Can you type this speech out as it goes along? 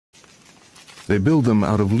They build them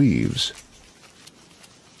out of leaves.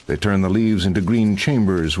 They turn the leaves into green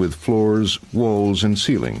chambers with floors, walls, and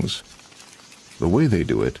ceilings. The way they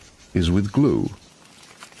do it is with glue.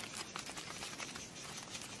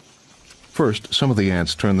 First, some of the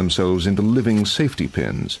ants turn themselves into living safety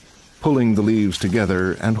pins, pulling the leaves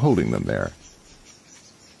together and holding them there.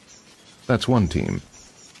 That's one team.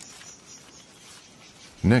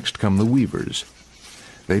 Next come the weavers.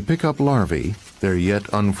 They pick up larvae, their yet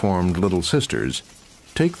unformed little sisters,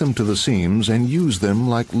 take them to the seams and use them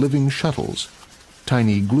like living shuttles,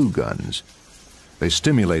 tiny glue guns. They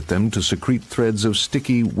stimulate them to secrete threads of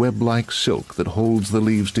sticky, web-like silk that holds the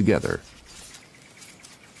leaves together.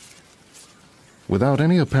 Without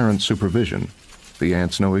any apparent supervision, the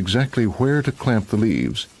ants know exactly where to clamp the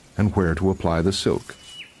leaves and where to apply the silk.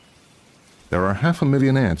 There are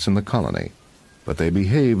 500,000 ants in the colony, but they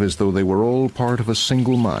behave as though they were all part of a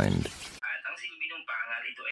single mind.